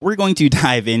we're going to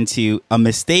dive into a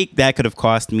mistake that could have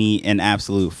cost me an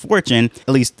absolute fortune, at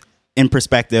least in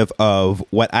perspective of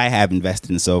what I have invested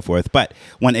and so forth. But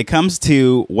when it comes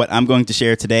to what I'm going to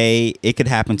share today, it could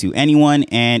happen to anyone,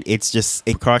 and it's just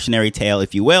a cautionary tale,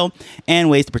 if you will, and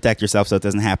ways to protect yourself so it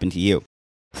doesn't happen to you.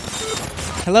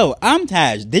 Hello, I'm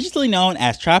Taj, digitally known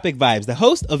as Tropic Vibes, the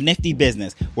host of Nifty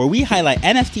Business, where we highlight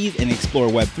NFTs and explore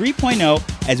Web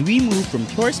 3.0 as we move from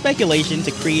pure speculation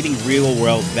to creating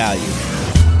real-world value.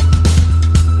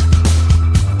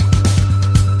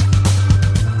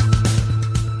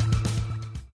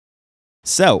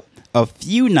 So, a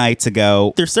few nights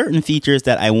ago, there's certain features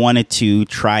that I wanted to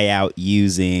try out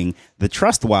using the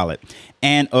Trust wallet.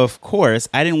 And of course,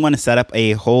 I didn't want to set up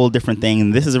a whole different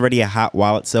thing. This is already a hot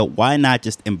wallet, so why not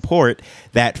just import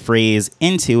that phrase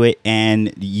into it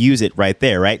and use it right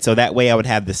there, right? So that way I would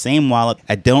have the same wallet.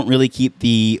 I don't really keep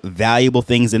the valuable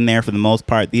things in there for the most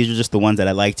part. These are just the ones that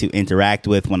I like to interact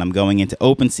with when I'm going into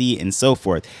OpenSea and so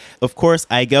forth. Of course,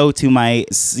 I go to my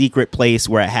secret place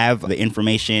where I have the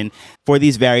information for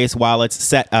these various wallets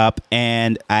set up,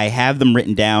 and I have them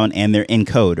written down and they're in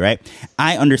code, right?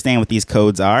 I understand what these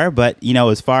codes are, but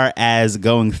as far as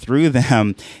going through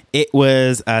them, it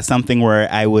was something where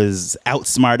I was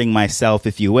outsmarting myself,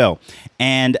 if you will.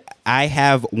 And I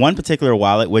have one particular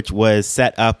wallet which was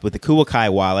set up with the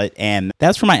Kuwakai wallet, and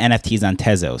that's for my NFTs on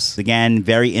Trezor. Again,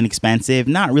 very inexpensive,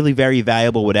 not really very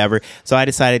valuable, whatever. So I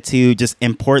decided to just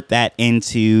import that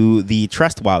into the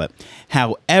Trust wallet.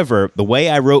 However, the way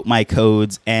I wrote my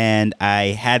codes and I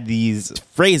had these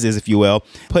phrases, if you will,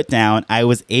 put down, I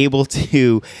was able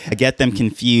to get them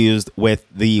confused with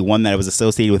the one that was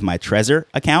associated with my Trezor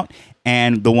account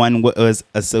and the one was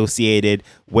associated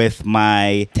with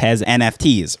my Tez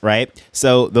NFTs, right?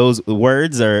 So those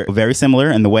words are very similar,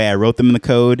 and the way I wrote them in the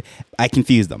code, I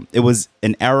confused them. It was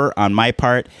an error on my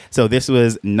part. So this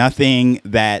was nothing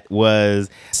that was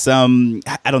some,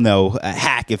 a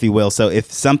hack, if you will. So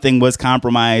if something was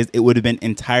compromised, it would have been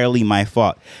entirely my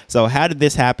fault. So how did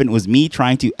this happen? It was me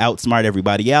trying to outsmart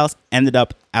everybody else, ended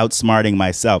up outsmarting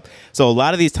myself. So a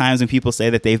lot of these times when people say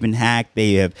that they've been hacked,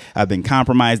 they have been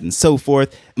compromised and so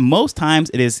forth, most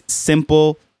times it is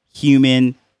simple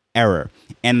human error.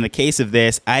 And in the case of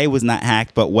this, I was not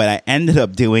hacked, but what I ended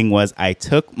up doing was I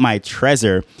took my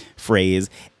Trezor phrase,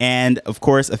 and of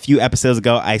course, a few episodes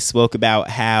ago, I spoke about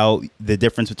how the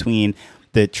difference between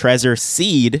the Trezor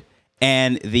seed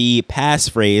and the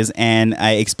passphrase, and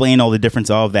I explained all the difference,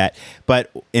 all of that.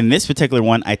 But in this particular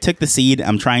one, I took the seed,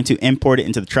 I'm trying to import it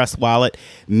into the Trust wallet,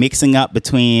 mixing up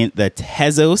between the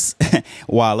Tezos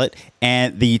wallet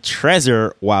and the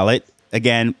Trezor wallet.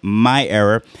 Again, my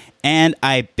error. And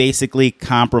I basically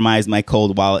compromised my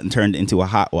cold wallet and turned it into a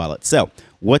hot wallet. So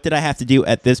what did I have to do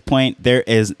at this point? There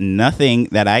is nothing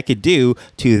that I could do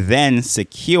to then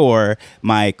secure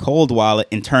my cold wallet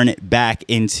and turn it back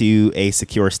into a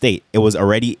secure state. It was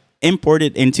already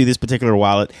imported into this particular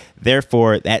wallet.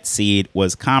 Therefore, that seed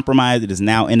was compromised. It is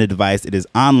now in a device. It is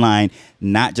online,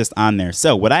 not just on there.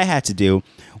 So what I had to do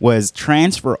was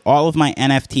transfer all of my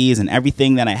NFTs and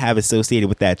everything that I have associated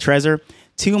with that Trezor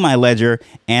to my ledger,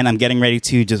 and I'm getting ready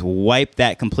to just wipe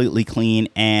that completely clean,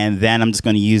 and then I'm just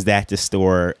going to use that to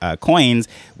store coins,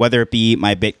 whether it be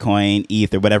my Bitcoin,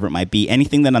 ETH, or whatever it might be,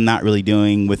 anything that I'm not really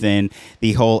doing within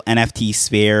the whole NFT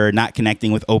sphere, not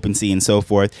connecting with OpenSea and so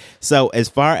forth. So as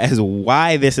far as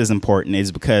why this is important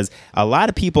is because a lot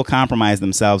of people compromise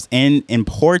themselves in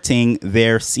importing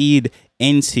their seed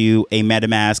into a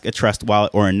MetaMask, a Trust wallet,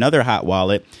 or another hot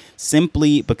wallet,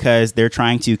 simply because they're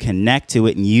trying to connect to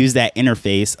it and use that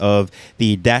interface of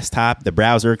the desktop, the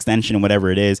browser extension, whatever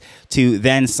it is, to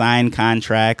then sign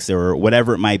contracts or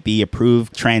whatever it might be,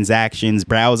 approve transactions,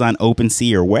 browse on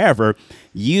OpenSea or wherever,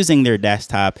 using their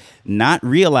desktop, not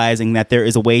realizing that there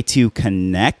is a way to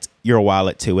connect your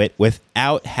wallet to it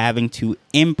without having to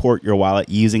import your wallet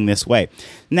using this way.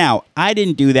 Now, I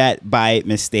didn't do that by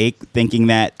mistake, thinking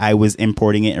that I was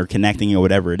importing it or connecting it or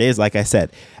whatever it is. Like I said,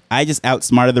 I just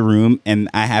outsmarted the room, and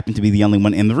I happened to be the only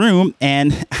one in the room,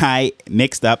 and I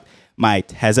mixed up my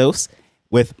Tezos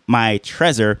with my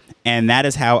Trezor, and that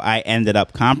is how I ended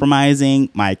up compromising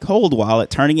my cold wallet,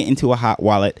 turning it into a hot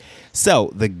wallet.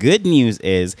 So the good news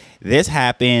is this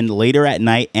happened later at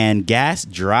night, and gas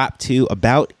dropped to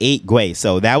about 8 Gwei.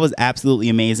 So that was absolutely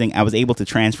amazing. I was able to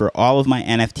transfer all of my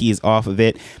NFTs off of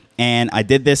it, and I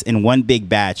did this in one big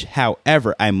batch.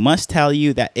 However, I must tell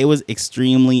you that it was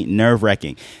extremely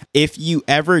nerve-wracking. If you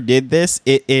ever did this,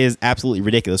 it is absolutely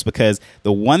ridiculous, because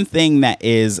the one thing that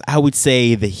is, I would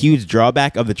say, the huge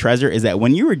drawback of the Trezor is that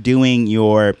when you were doing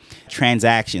your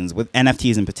transactions with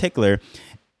NFTs in particular,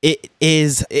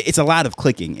 it's a lot of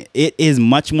clicking. It is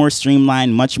much more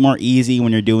streamlined, much more easy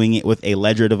when you're doing it with a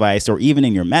Ledger device or even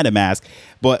in your MetaMask.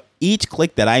 But each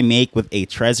click that I make with a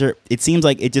Trezor, it seems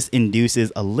like it just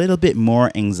induces a little bit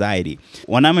more anxiety.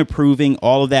 When I'm approving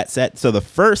all of that set, so the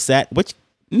first set, which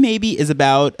maybe is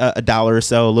about $1 or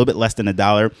so, a little bit less than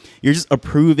 $1, you're just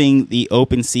approving the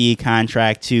OpenSea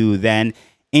contract to then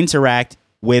interact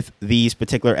with these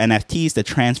particular NFTs to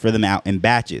transfer them out in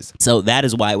batches. So that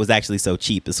is why it was actually so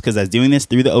cheap. It's because I was doing this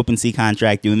through the OpenSea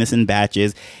contract, doing this in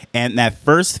batches, and that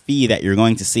first fee that you're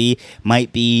going to see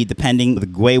might be, depending, the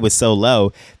GUI was so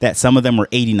low that some of them were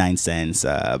 89 cents,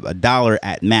 $1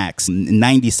 at max,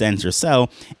 90 cents or so,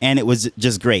 and it was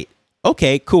just great.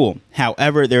 Okay, cool.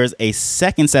 However, there is a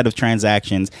second set of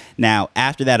transactions now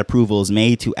after that approval is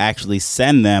made to actually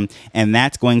send them, and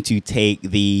that's going to take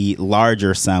the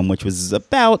larger sum, which was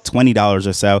about $20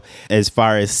 or so, as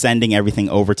far as sending everything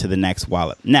over to the next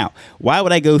wallet. Now, why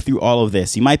would I go through all of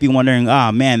this? You might be wondering,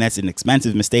 oh man, that's an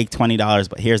expensive mistake, $20.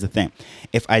 But here's the thing.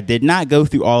 If I did not go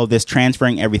through all of this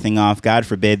transferring everything off, God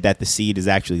forbid that the seed is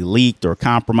actually leaked or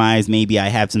compromised, maybe I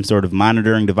have some sort of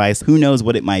monitoring device, who knows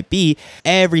what it might be,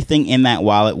 everything in that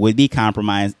wallet would be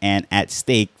compromised and at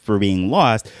stake for being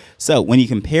lost. So when you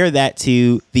compare that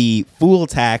to the full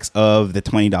tax of the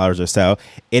 $20 or so,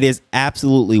 it is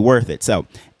absolutely worth it. So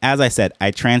as I said,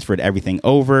 I transferred everything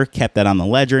over, kept that on the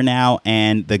Ledger now.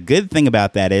 And the good thing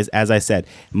about that is, as I said,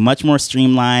 much more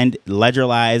streamlined.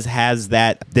 Ledgerlize has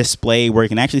that display where you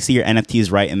can actually see your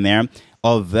NFTs right in there.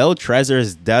 Although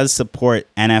Trezor does support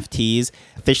NFTs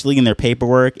officially in their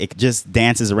paperwork, it just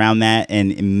dances around that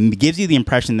and it gives you the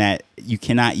impression that you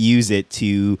cannot use it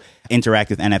to interact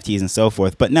with NFTs and so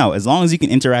forth. But no, as long as you can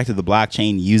interact with the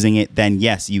blockchain using it, then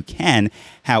yes, you can.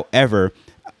 However,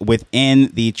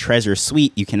 within the Trezor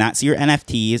suite, you cannot see your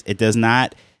NFTs. It does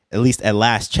not, at least at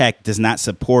last check, does not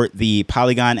support the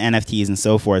Polygon NFTs and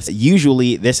so forth.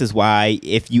 Usually, this is why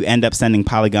if you end up sending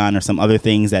Polygon or some other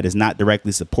things that is not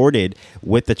directly supported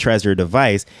with the Trezor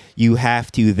device, you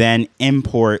have to then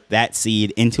import that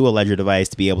seed into a Ledger device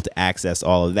to be able to access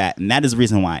all of that. And that is the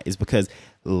reason why, is because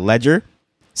Ledger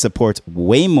supports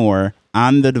way more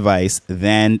on the device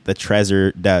than the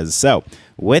Trezor does. So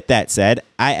with that said,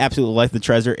 I absolutely like the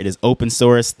Trezor. It is open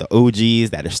source. The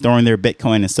OGs that are storing their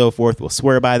Bitcoin and so forth will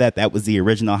swear by that. That was the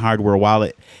original hardware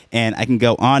wallet. And I can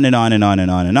go on and on and on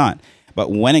and on and on.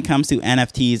 But when it comes to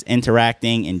NFTs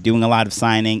interacting and doing a lot of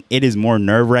signing, it is more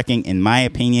nerve-wracking in my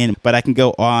opinion. But I can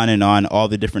go on and on all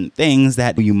the different things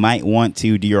that you might want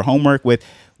to do your homework with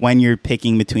when you're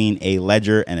picking between a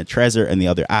Ledger and a Trezor and the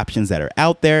other options that are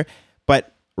out there.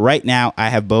 But right now, I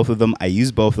have both of them. I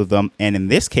use both of them. And in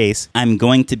this case, I'm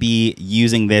going to be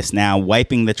using this now,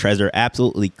 wiping the Trezor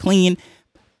absolutely clean.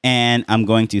 And I'm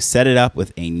going to set it up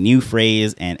with a new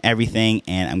phrase and everything.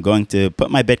 And I'm going to put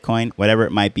my Bitcoin, whatever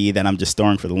it might be that I'm just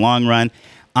storing for the long run,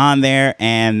 on there.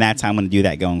 And that's how I'm going to do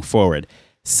that going forward.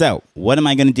 So what am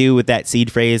I going to do with that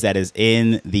seed phrase that is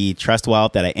in the Trust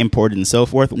wallet that I imported and so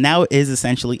forth? Now it is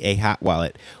essentially a hot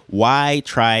wallet. Why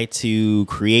try to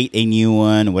create a new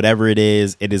one, whatever it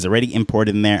is already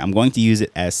imported in there. I'm going to use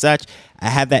it as such. I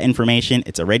have that information.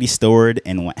 It's already stored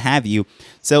and what have you.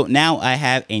 So now I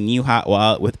have a new hot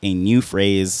wallet with a new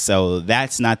phrase. So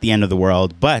that's not the end of the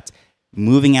world, but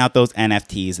moving out those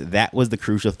NFTs, that was the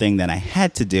crucial thing that I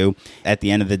had to do. At the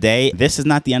end of the day, this is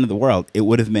not the end of the world. It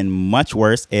would have been much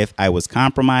worse if I was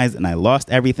compromised and I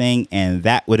lost everything, and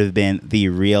that would have been the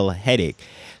real headache.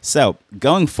 So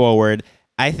going forward,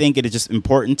 I think it is just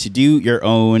important to do your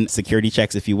own security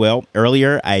checks, if you will.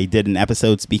 Earlier, I did an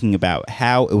episode speaking about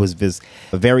how it was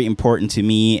very important to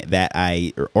me that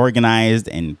I organized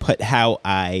and put how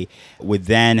I would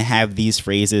then have these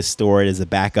phrases stored as a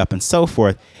backup and so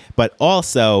forth. But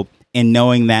also, in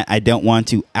knowing that I don't want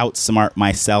to outsmart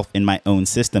myself in my own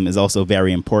system is also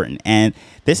very important. And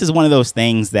this is one of those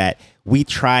things that we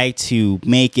try to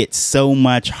make it so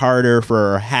much harder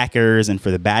for hackers and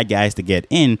for the bad guys to get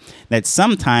in that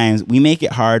sometimes we make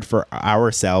it hard for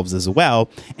ourselves as well.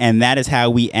 And that is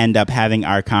how we end up having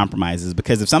our compromises,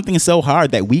 because if something is so hard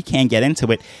that we can't get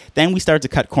into it, then we start to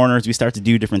cut corners, we start to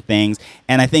do different things.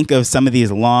 And I think of some of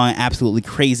these long, absolutely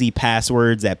crazy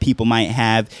passwords that people might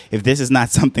have. If this is not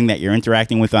something that you're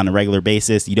interacting with on a regular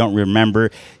basis, you don't remember,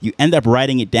 you end up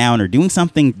writing it down or doing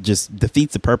something just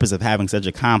defeats the purpose of having such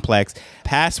a complex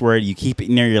password. You keep it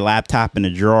near your laptop in a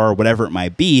drawer, whatever it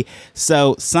might be.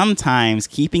 So sometimes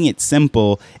keeping it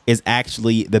simple is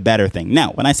actually the better thing.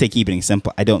 Now, when I say keeping it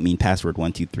simple, I don't mean password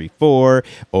 1234,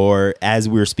 or as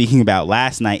we were speaking about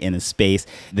last night in a space,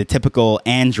 the typical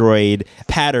Android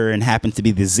pattern happens to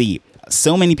be the Z.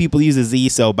 So many people use the Z,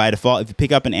 so by default, if you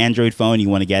pick up an Android phone, you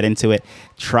want to get into it,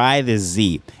 try the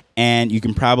Z, and you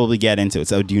can probably get into it.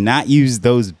 So do not use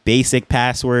those basic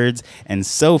passwords and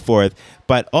so forth.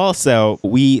 But also,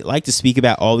 we like to speak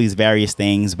about all these various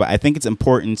things, but I think it's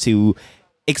important to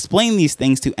explain these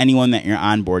things to anyone that you're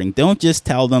onboarding. Don't just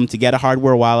tell them to get a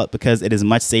hardware wallet because it is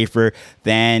much safer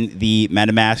than the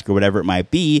MetaMask or whatever it might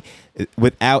be,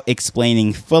 without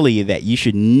explaining fully that you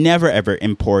should never ever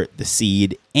import the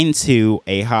seed into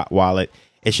a hot wallet.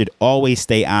 It should always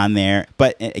stay on there.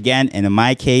 But again, in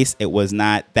my case, it was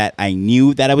not that I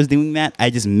knew that I was doing that. I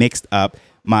just mixed up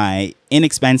my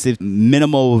inexpensive,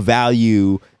 minimal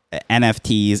value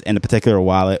NFTs in a particular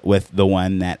wallet with the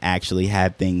one that actually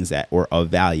had things that were of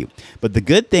value. But the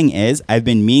good thing is I've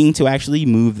been meaning to actually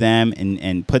move them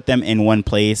and put them in one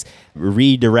place,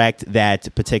 redirect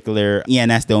that particular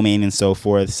ENS domain and so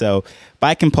forth. So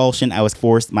by compulsion, I was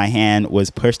forced, my hand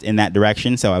was pushed in that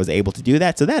direction. So I was able to do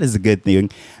that. So that is a good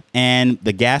thing. And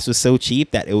the gas was so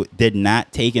cheap that it did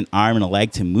not take an arm and a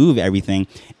leg to move everything.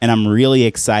 And I'm really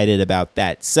excited about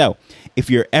that. So if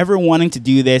you're ever wanting to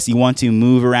do this, you want to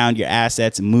move around your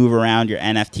assets, move around your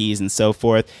NFTs and so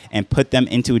forth, and put them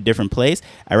into a different place,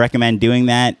 I recommend doing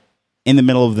that in the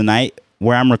middle of the night.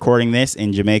 Where I'm recording this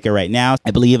in Jamaica right now, I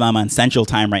believe I'm on Central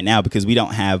Time right now because we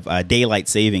don't have daylight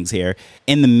savings here.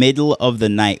 In the middle of the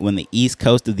night when the East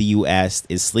Coast of the U.S.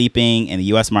 is sleeping and the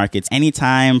U.S. markets,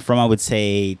 anytime from, I would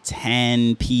say,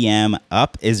 10 p.m.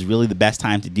 up is really the best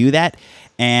time to do that.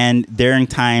 And during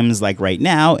times like right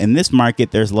now, in this market,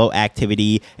 there's low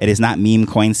activity. It is not meme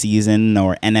coin season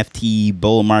or NFT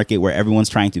bull market where everyone's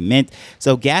trying to mint.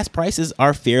 So gas prices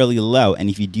are fairly low. And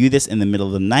if you do this in the middle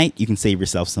of the night, you can save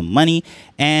yourself some money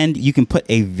and you can put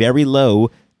a very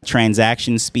low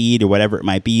transaction speed or whatever it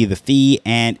might be, the fee,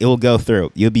 and it will go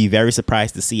through. You'll be very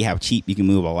surprised to see how cheap you can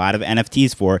move a lot of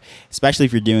NFTs for, especially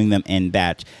if you're doing them in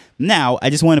batch. Now, I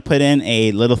just want to put in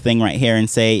a little thing right here and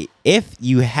say, if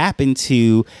you happen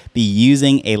to be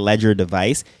using a Ledger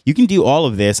device, you can do all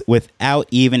of this without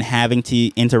even having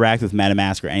to interact with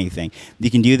MetaMask or anything.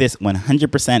 You can do this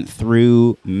 100%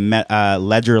 through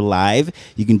Ledger Live.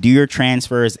 You can do your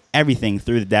transfers, everything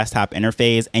through the desktop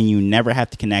interface, and you never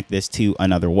have to connect this to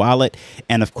another wallet.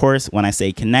 And of course, when I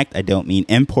say connect, I don't mean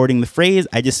importing the phrase.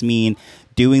 I just mean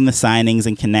doing the signings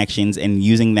and connections and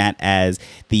using that as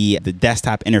the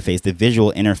desktop interface, the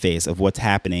visual interface of what's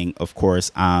happening, of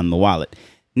course, on the wallet.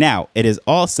 Now, it is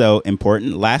also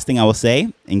important, last thing I will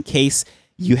say, in case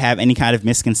you have any kind of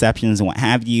misconceptions and what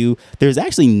have you, there's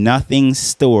actually nothing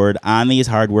stored on these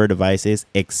hardware devices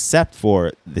except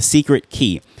for the secret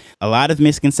key. A lot of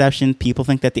misconception. People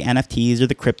think that the NFTs or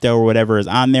the crypto or whatever is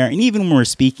on there. And even when we're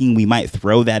speaking, we might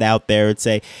throw that out there and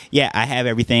say, yeah, I have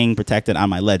everything protected on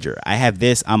my Ledger. I have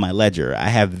this on my Ledger. I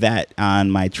have that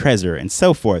on my Trezor and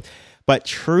so forth. But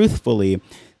truthfully,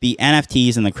 the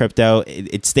NFTs and the crypto,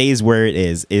 it stays where it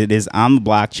is. It is on the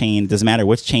blockchain. It doesn't matter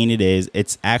which chain it is.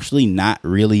 It's actually not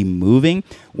really moving.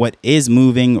 What is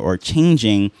moving or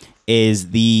changing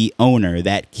is the owner,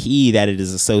 that key that it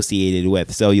is associated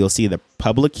with. So you'll see the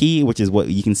public key, which is what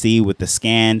you can see with the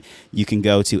scan. You can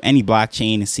go to any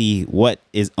blockchain and see what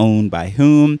is owned by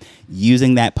whom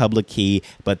using that public key.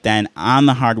 But then on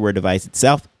the hardware device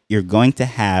itself, you're going to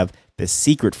have the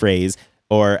secret phrase,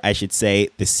 or I should say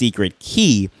the secret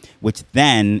key, which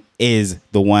then is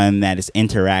the one that is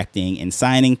interacting and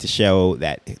signing to show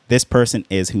that this person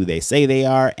is who they say they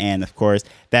are. And of course,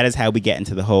 that is how we get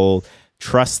into the whole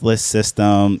trustless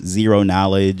system, zero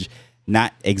knowledge,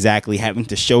 not exactly having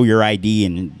to show your ID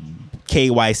and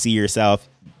KYC yourself.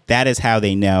 That is how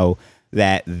they know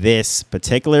that this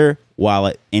particular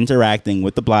wallet interacting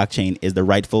with the blockchain is the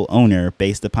rightful owner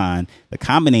based upon the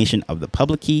combination of the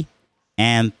public key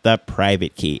and the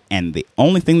private key. And the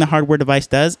only thing the hardware device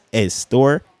does is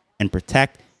store and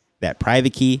protect that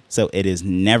private key so it is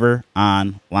never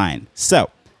online. So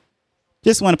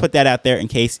just want to put that out there in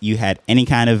case you had any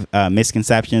kind of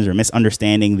misconceptions or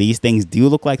misunderstanding. These things do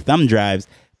look like thumb drives,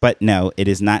 but no, it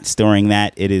is not storing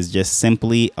that. It is just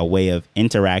simply a way of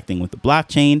interacting with the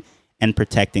blockchain and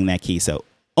protecting that key. So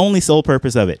only sole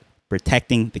purpose of it,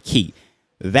 protecting the key.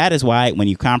 That is why when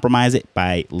you compromise it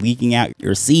by leaking out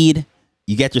your seed,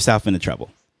 you get yourself into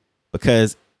trouble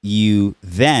because you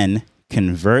then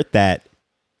convert that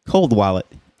cold wallet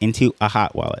into a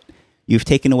hot wallet. You've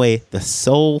taken away the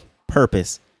sole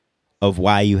purpose of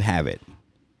why you have it.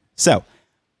 So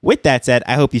with that said,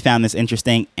 I hope you found this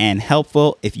interesting and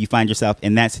helpful. If you find yourself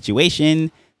in that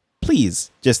situation,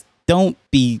 please just don't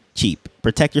be cheap.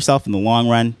 Protect yourself in the long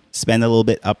run. Spend a little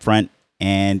bit upfront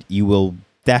and you will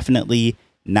definitely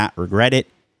not regret it.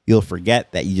 You'll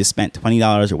forget that you just spent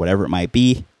 $20 or whatever it might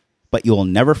be, but you'll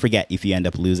never forget if you end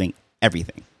up losing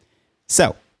everything.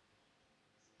 So,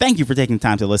 thank you for taking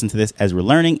time to listen to this as we're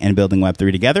learning and building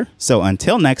Web3 together. So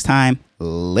until next time,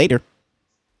 later.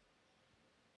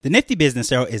 The Nifty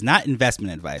Business Arrow is not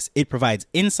investment advice. It provides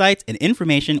insights and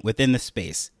information within the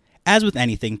space. As with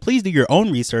anything, please do your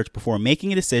own research before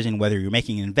making a decision whether you're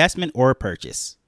making an investment or a purchase.